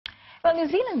Well, New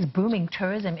Zealand's booming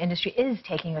tourism industry is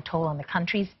taking a toll on the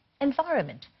country's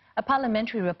environment. A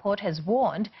parliamentary report has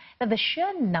warned that the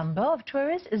sheer number of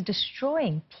tourists is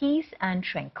destroying peace and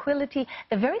tranquility,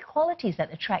 the very qualities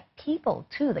that attract people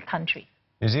to the country.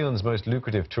 New Zealand's most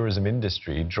lucrative tourism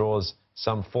industry draws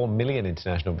some 4 million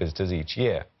international visitors each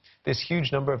year. This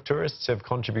huge number of tourists have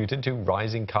contributed to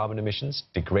rising carbon emissions,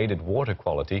 degraded water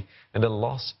quality, and a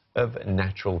loss of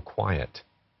natural quiet.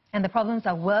 And the problems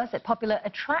are worse at popular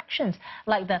attractions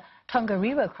like the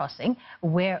Tongariro crossing,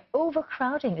 where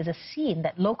overcrowding is a scene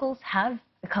that locals have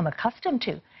become accustomed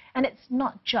to. And it's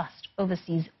not just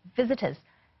overseas visitors.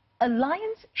 A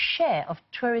lion's share of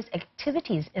tourist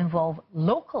activities involve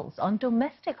locals on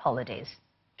domestic holidays.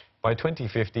 By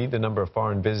 2050, the number of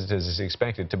foreign visitors is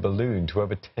expected to balloon to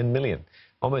over 10 million,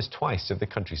 almost twice of the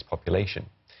country's population.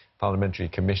 Parliamentary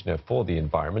Commissioner for the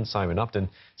Environment, Simon Upton,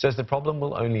 says the problem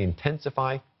will only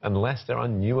intensify unless there are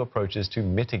new approaches to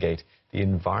mitigate the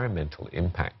environmental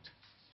impact.